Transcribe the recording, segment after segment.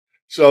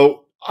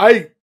So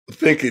I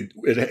think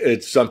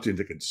it's something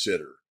to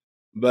consider.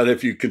 But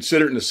if you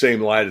consider it in the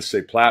same light as,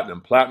 say,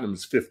 platinum, platinum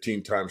is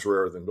 15 times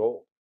rarer than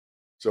gold.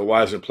 So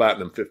why isn't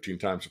platinum 15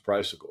 times the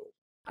price of gold?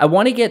 I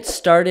want to get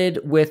started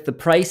with the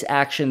price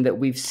action that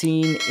we've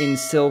seen in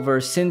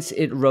silver since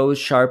it rose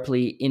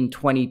sharply in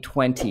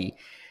 2020.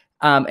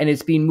 And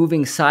it's been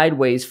moving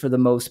sideways for the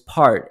most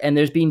part. And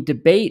there's been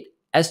debate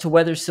as to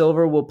whether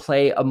silver will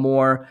play a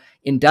more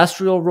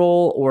industrial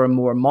role or a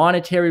more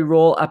monetary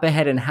role up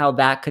ahead and how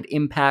that could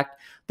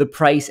impact the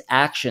price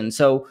action.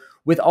 So,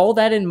 with all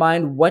that in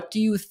mind, what do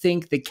you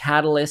think the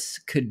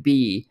catalyst could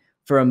be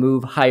for a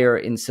move higher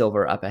in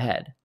silver up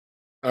ahead?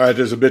 All right,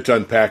 there's a bit to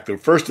unpack there.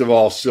 First of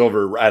all,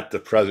 silver at the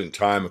present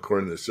time,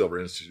 according to the Silver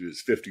Institute,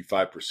 is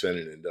 55%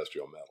 in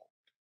industrial metal.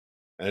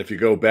 And if you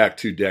go back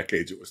 2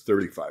 decades, it was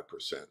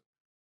 35%.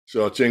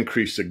 So it's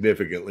increased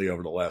significantly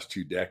over the last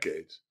 2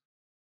 decades.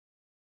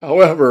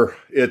 However,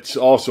 it's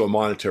also a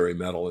monetary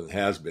metal and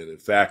has been. In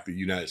fact, the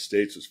United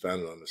States was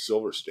founded on a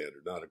silver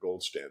standard, not a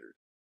gold standard.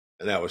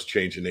 And that was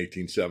changed in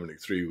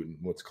 1873 when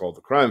what's called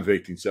the crime of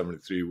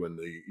 1873, when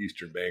the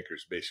Eastern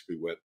bankers basically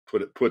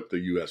put the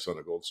U.S. on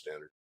a gold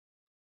standard.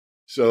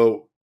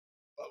 So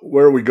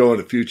where we go in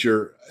the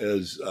future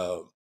is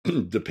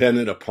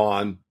dependent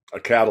upon a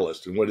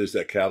catalyst. And what is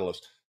that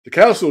catalyst? The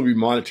catalyst will be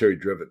monetary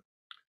driven.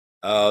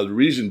 The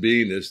reason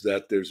being is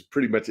that there's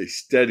pretty much a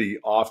steady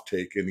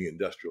offtake in the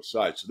industrial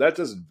side. So that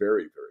doesn't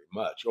vary very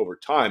much. Over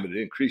time, it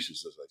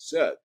increases, as I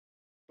said.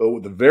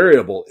 But the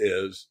variable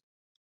is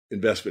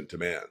investment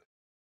demand.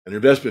 And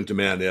investment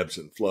demand ebbs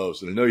and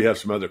flows. And I know you have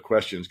some other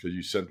questions because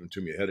you sent them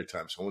to me ahead of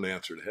time, so I won't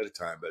answer it ahead of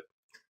time.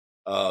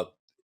 But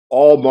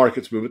all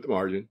markets move at the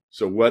margin.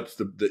 So what's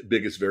the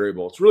biggest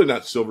variable? It's really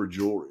not silver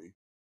jewelry.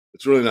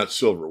 It's really not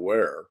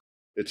silverware.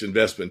 It's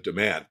investment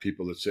demand.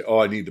 People that say, oh,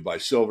 I need to buy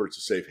silver. It's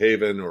a safe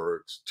haven, or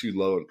it's too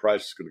low in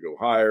price. It's going to go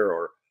higher.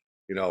 Or,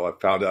 I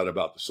found out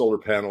about the solar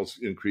panels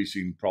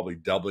increasing, probably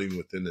doubling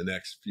within the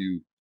next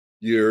few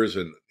years,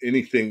 and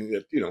anything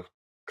that,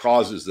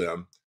 causes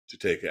them to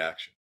take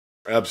action.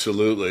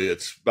 Absolutely.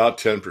 It's about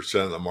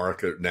 10% of the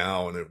market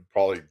now, and it'll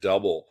probably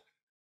double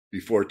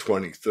before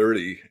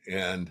 2030.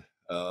 And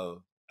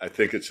I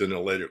think it's in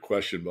a later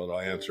question, but I'll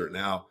answer it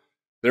now.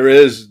 There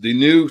is the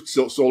new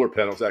solar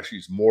panels actually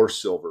use more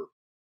silver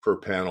per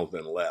panel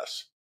than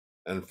less.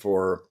 And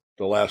for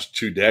the last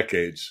 2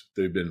 decades,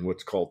 they've been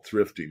what's called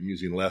thrifting,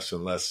 using less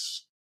and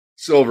less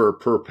silver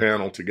per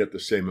panel to get the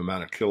same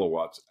amount of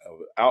kilowatts of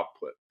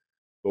output.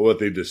 But what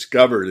they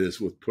discovered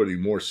is with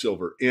putting more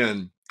silver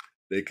in,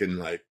 they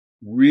can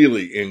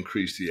really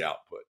increase the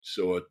output.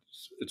 So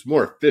it's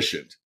more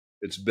efficient.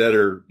 It's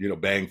better,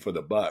 bang for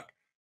the buck.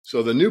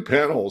 So the new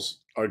panels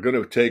are going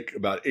to take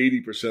about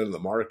 80% of the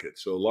market.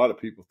 So a lot of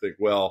people think,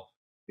 well,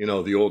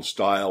 the old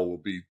style will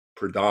be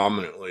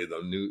predominantly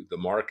the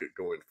market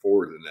going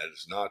forward, and that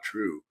is not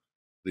true.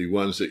 The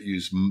ones that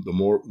use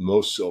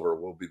most silver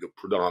will be the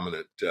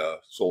predominant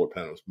solar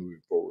panels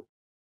moving forward.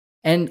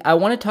 And I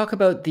want to talk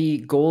about the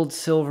gold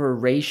silver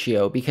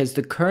ratio, because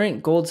the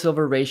current gold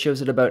silver ratio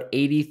is at about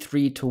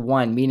 83 to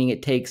 1, meaning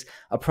it takes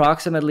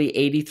approximately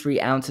 83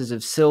 ounces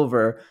of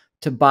silver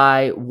to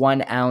buy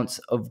 1 ounce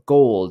of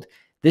gold.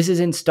 This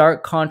is in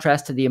stark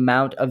contrast to the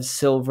amount of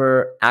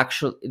silver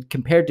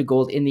compared to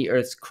gold in the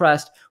Earth's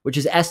crust, which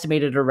is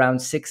estimated around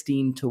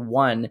 16 to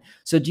 1.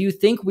 So do you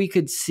think we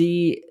could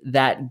see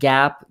that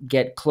gap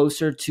get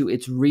closer to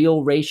its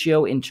real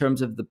ratio in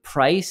terms of the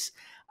price?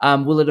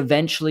 Will it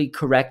eventually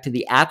correct to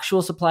the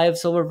actual supply of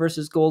silver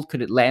versus gold?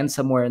 Could it land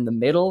somewhere in the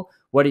middle?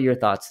 What are your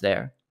thoughts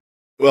there?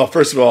 Well,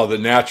 first of all, the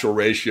natural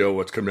ratio,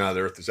 what's coming out of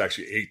the Earth, is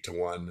actually 8 to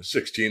 1. The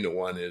 16 to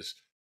 1 is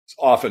it's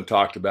often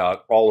talked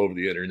about all over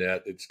the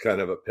internet. It's kind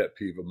of a pet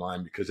peeve of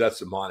mine because that's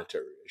the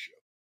monetary ratio.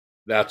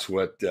 That's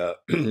what,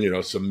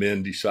 some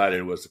men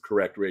decided was the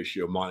correct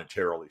ratio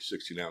monetarily.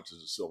 16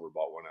 ounces of silver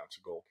bought 1 ounce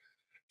of gold.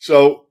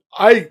 So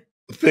I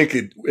think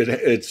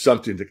it's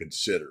something to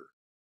consider.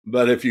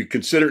 But if you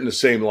consider it in the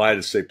same light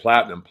as, say,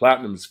 platinum,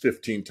 platinum is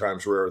 15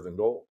 times rarer than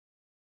gold.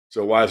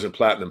 So why isn't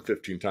platinum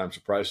 15 times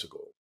the price of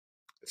gold?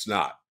 It's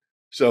not.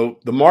 So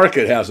the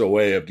market has a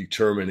way of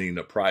determining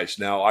the price.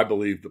 Now, I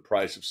believe the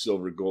price of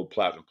silver, gold,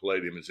 platinum,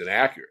 palladium is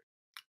inaccurate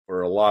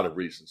for a lot of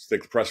reasons. I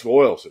think the price of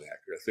oil is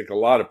inaccurate. I think a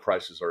lot of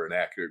prices are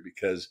inaccurate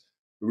because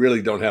we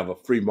really don't have a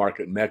free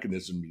market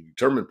mechanism to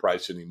determine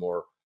price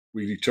anymore.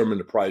 We determine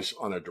the price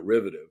on a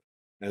derivative.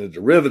 And the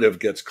derivative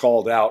gets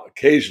called out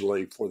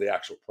occasionally for the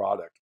actual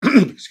product.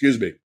 Excuse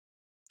me.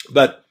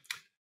 But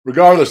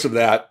regardless of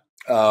that,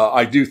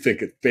 I do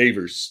think it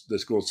favors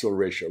this gold-silver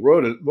ratio. I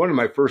wrote one of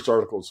my first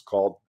articles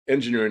called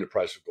Engineering the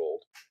Price of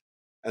Gold.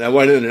 And I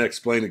went in and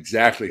explained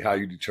exactly how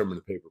you determine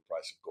the paper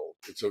price of gold.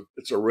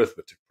 It's an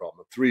arithmetic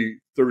problem. A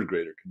third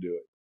grader can do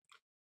it.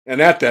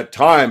 And at that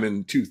time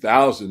in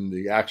 2000,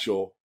 the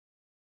actual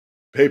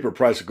paper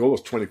price of gold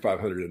was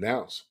 $2,500 an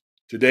ounce.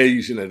 Today,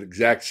 using that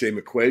exact same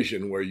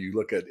equation where you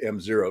look at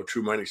M0,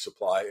 true money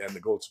supply, and the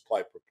gold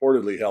supply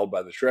purportedly held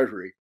by the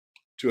Treasury,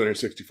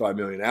 265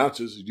 million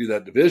ounces, you do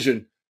that division,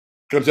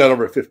 it comes out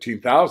over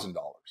 $15,000.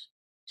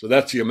 So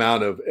that's the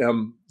amount of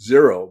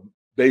M0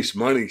 base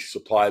money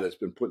supply that's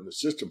been put in the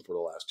system for the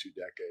last 2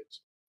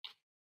 decades.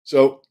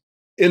 So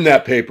in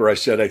that paper, I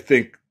said, I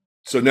think,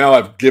 so now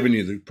I've given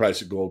you the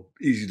price of gold,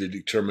 easy to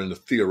determine the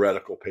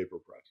theoretical paper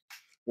price.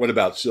 What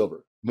about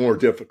silver? More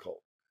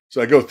difficult.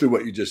 So I go through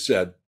what you just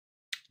said,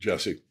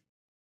 Jesse,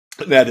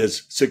 and that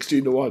is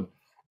 16 to 1.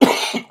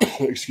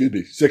 Excuse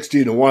me,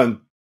 16 to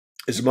 1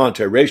 is a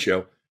monetary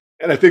ratio,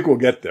 and I think we'll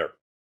get there.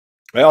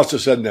 I also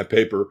said in that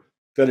paper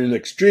that in an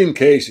extreme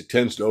case, it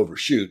tends to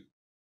overshoot.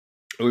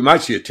 And we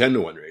might see a 10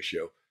 to 1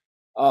 ratio,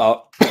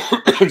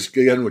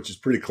 again, which is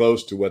pretty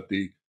close to what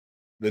the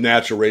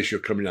natural ratio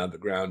coming out of the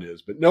ground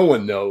is. But no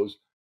one knows.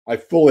 I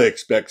fully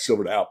expect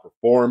silver to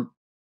outperform.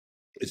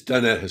 It's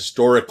done that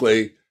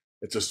historically.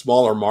 It's a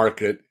smaller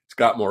market. It's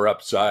got more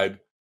upside.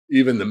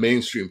 Even the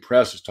mainstream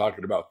press is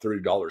talking about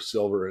 $30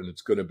 silver, and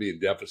it's going to be in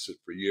deficit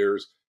for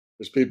years.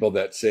 There's people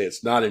that say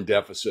it's not in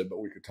deficit, but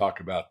we could talk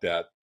about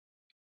that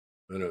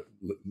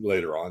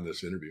later on in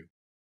this interview.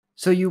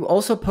 So you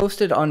also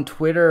posted on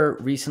Twitter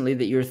recently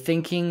that you're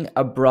thinking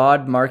a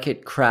broad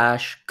market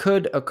crash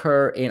could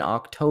occur in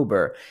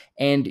October.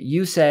 And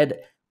you said,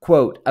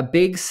 quote, a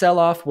big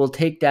sell-off will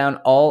take down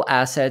all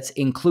assets,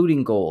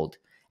 including gold.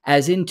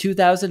 As in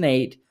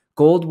 2008,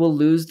 gold will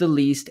lose the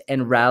least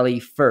and rally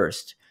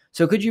first.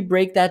 So could you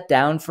break that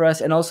down for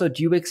us? And also,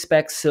 do you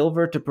expect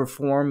silver to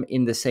perform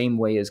in the same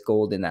way as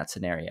gold in that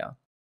scenario?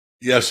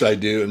 Yes, I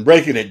do. And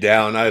breaking it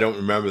down, I don't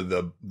remember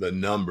the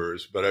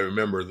numbers, but I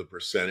remember the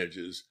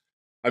percentages.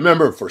 I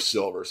remember for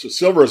silver. So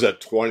silver is at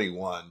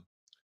 21,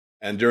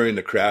 and during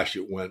the crash,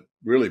 it went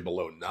really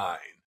below 9.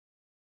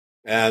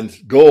 And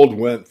gold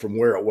went from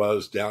where it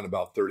was down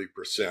about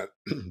 30%.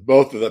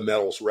 Both of the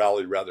metals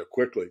rallied rather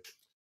quickly.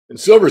 In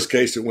silver's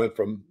case, it went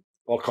from,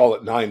 I'll call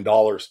it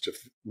 $9 to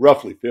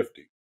roughly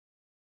 50.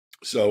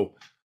 So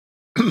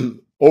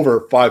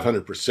over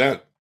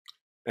 500%.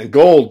 And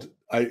gold,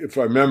 if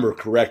I remember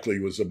correctly,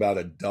 was about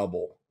a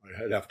double.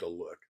 I'd have to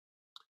look.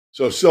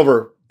 So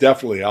silver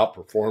definitely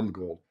outperformed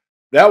gold.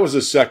 That was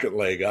a second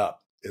leg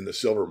up in the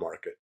silver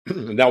market.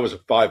 And that was a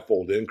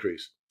 5-fold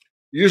increase.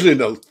 Usually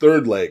the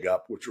third leg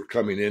up, which we're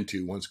coming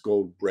into once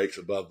gold breaks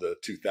above the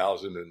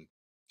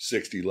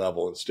 2060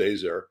 level and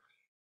stays there,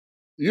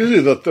 usually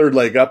the third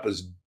leg up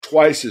is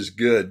twice as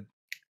good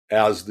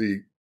as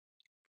the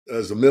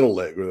middle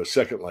leg or the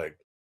second leg.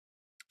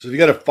 So if you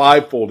get a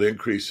 5-fold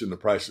increase in the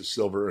price of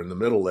silver in the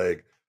middle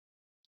leg,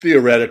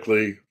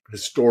 theoretically,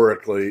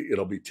 historically,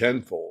 it'll be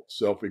 10-fold.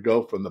 So if we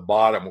go from the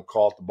bottom, we'll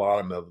call it the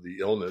bottom of the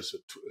illness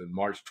in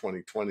March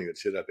 2020,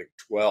 it's hit, I think,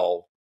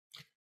 12,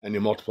 and you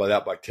multiply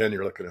that by 10,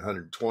 you're looking at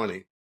 120.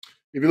 If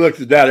you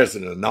looked at that as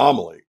an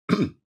anomaly,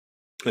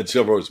 and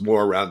silver was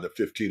more around the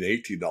 $15,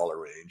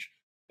 $18 range,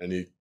 and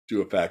you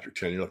do a factor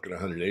 10, you're looking at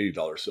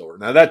 $180 silver.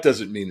 Now, that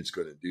doesn't mean it's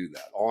going to do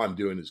that. All I'm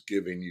doing is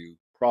giving you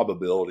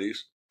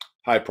probabilities,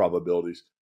 high probabilities.